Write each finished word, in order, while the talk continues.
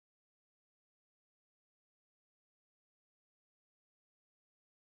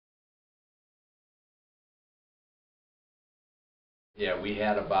Yeah, we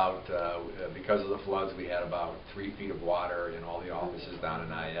had about, because of the floods, we had about 3 feet of water in all the offices down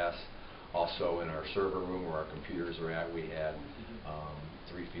in IS. Also in our server room where our computers are at, we had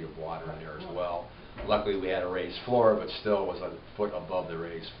 3 feet of water in there as well. Luckily we had a raised floor, but still was a foot above the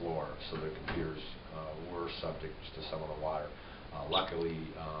raised floor, so the computers were subject to some of the water. Luckily,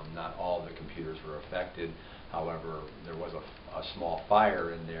 not all the computers were affected. However, there was a small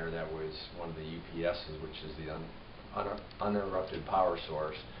fire in there that was one of the UPSs, which is the uninterrupted power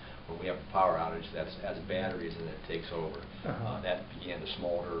source. When we have a power outage, that's as batteries and it takes over. That began to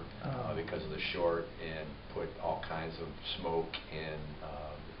smolder because of the short and put all kinds of smoke and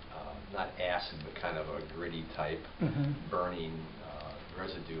not acid, but kind of a gritty type burning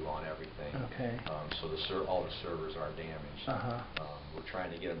residue on everything. Okay. So all the servers are damaged. We're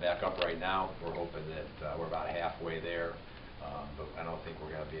trying to get them back up right now. We're hoping that we're about halfway there, but I don't think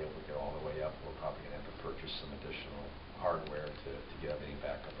we're going to be able to get all the way up. We're probably going to have to purchase some additional hardware to get everything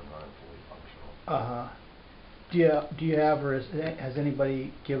back up and running fully functional. Do you have, or has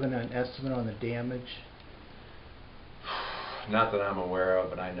anybody given an estimate on the damage? Not that I'm aware of,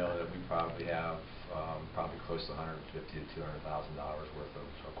 but I know that we probably have probably close to $150,000 to $200,000 worth of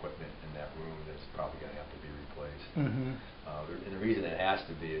equipment in that room that's probably going to have to be replaced. And the reason it has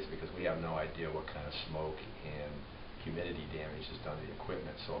to be is because we have no idea what kind of smoke and humidity damage is done to the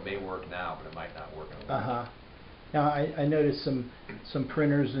equipment. So it may work now, but it might not work in a while. Now I noticed some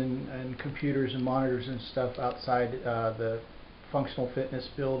printers and computers and monitors and stuff outside the functional fitness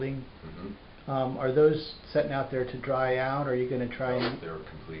building. Are those sitting out there to dry out, or are you going to try and... They're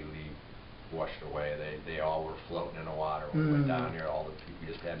completely washed away. They all were floating in the water when we went down here. We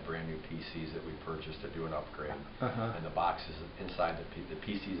just had brand new PCs that we purchased to do an upgrade, and the boxes inside the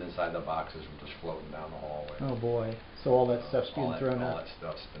PCs inside the boxes were just floating down the hallway. Oh boy! So all that stuff's being thrown out. All that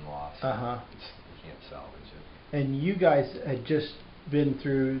stuff's been lost. You can't salvage it. And you guys had just been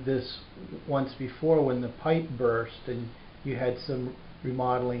through this once before when the pipe burst, and you had some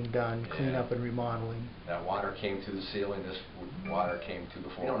remodeling done, cleanup and remodeling. That water came through the ceiling. This water came through the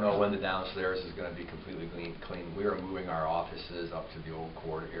floor. We don't know when the downstairs is going to be completely clean. We are moving our offices up to the old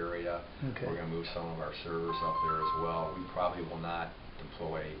court area. We're going to move some of our servers up there as well. We probably will not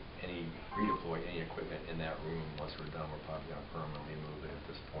redeploy any equipment in that room once we're done. We're probably going to permanently move it at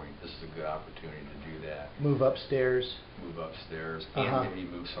this point. This is a good opportunity to do that. Move upstairs. Move upstairs, and maybe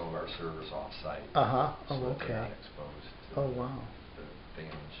move some of our servers off-site. So that they're not exposed to wow.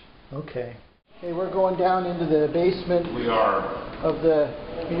 damage. Okay, we're going down into the basement. We are. Of the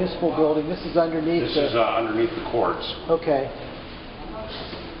municipal building. This is underneath. This is underneath the courts. Okay.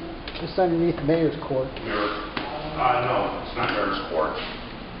 Just underneath the mayor's court. No, it's not mayor's court.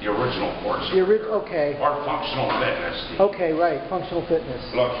 The original courts. Okay. Our functional fitness. Okay, right. Functional fitness.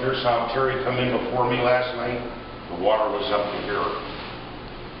 Look, here's how Terry come in before me last night. The water was up to here.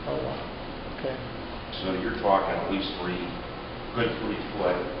 Oh wow. Okay. So you're talking at least good 3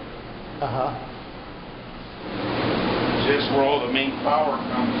 foot. This is where all the main power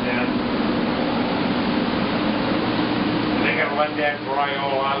comes in. And they gotta let that dry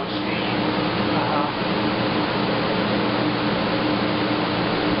all out, Steve.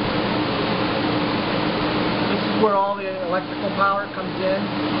 This is where all the electrical power comes in?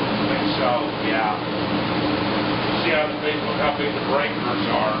 I think so, yeah. See how big the breakers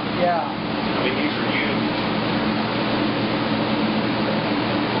are? Yeah. I mean, these are huge.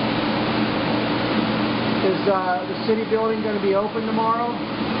 Is the city building going to be open tomorrow?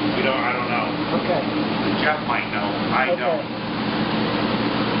 I don't know. Okay. Jeff might know. I don't.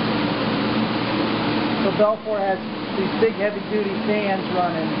 So Belfour has these big heavy-duty fans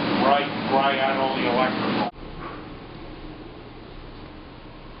running. Right, dry out all the electrical.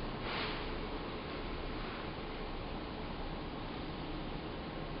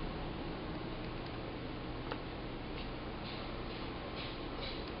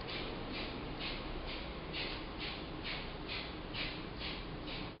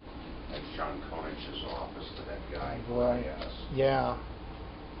 John Konich's office to that guy. Right. Yeah.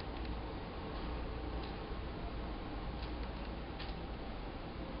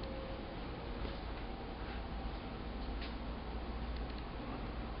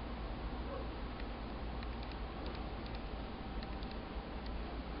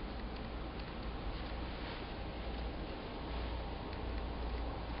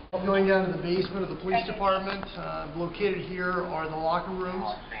 Going down to the basement of the police department. Located here are the locker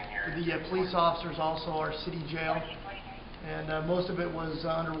rooms. The police officers, also our city jail. And most of it was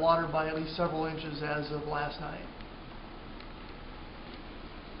underwater by at least several inches as of last night.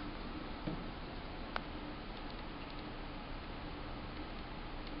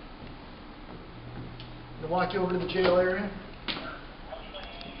 I'm going to walk you over to the jail area.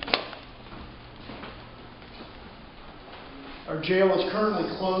 Our jail is currently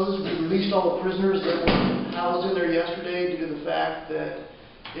closed. We released all the prisoners that were housed in there yesterday due to the fact that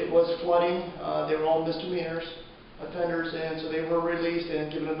it was flooding. They were all misdemeanors, offenders, and so they were released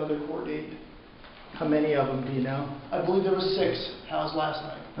and given another court date. How many of them do you know? I believe there was 6 housed last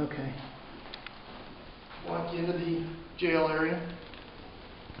night. Okay. Walk into the jail area.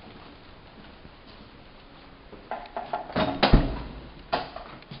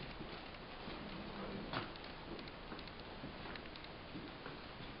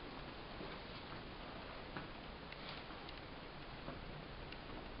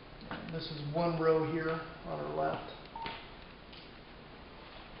 This is one row here on our left.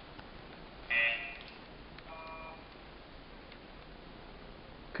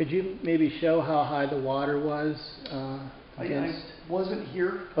 Could you maybe show how high the water was against? I wasn't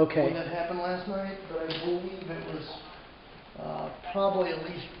here Okay. when that happened last night, but I believe it was probably at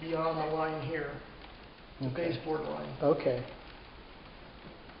least beyond the line here, the Okay. baseboard line. Okay.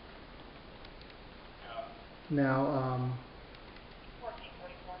 Now,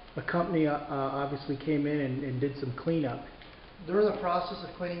 a company obviously came in and did some cleanup. They're in the process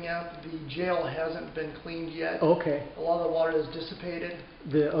of cleaning out. The jail hasn't been cleaned yet. Okay. A lot of the water has dissipated.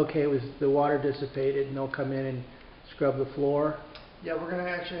 Okay, it was the water dissipated, and they'll come in and scrub the floor. Yeah, we're going to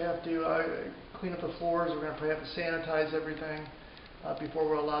actually have to clean up the floors. We're going to probably have to sanitize everything before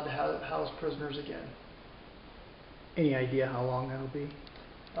we're allowed to house prisoners again. Any idea how long that'll be?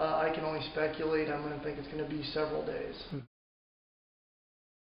 I can only speculate. I'm going to think it's going to be several days.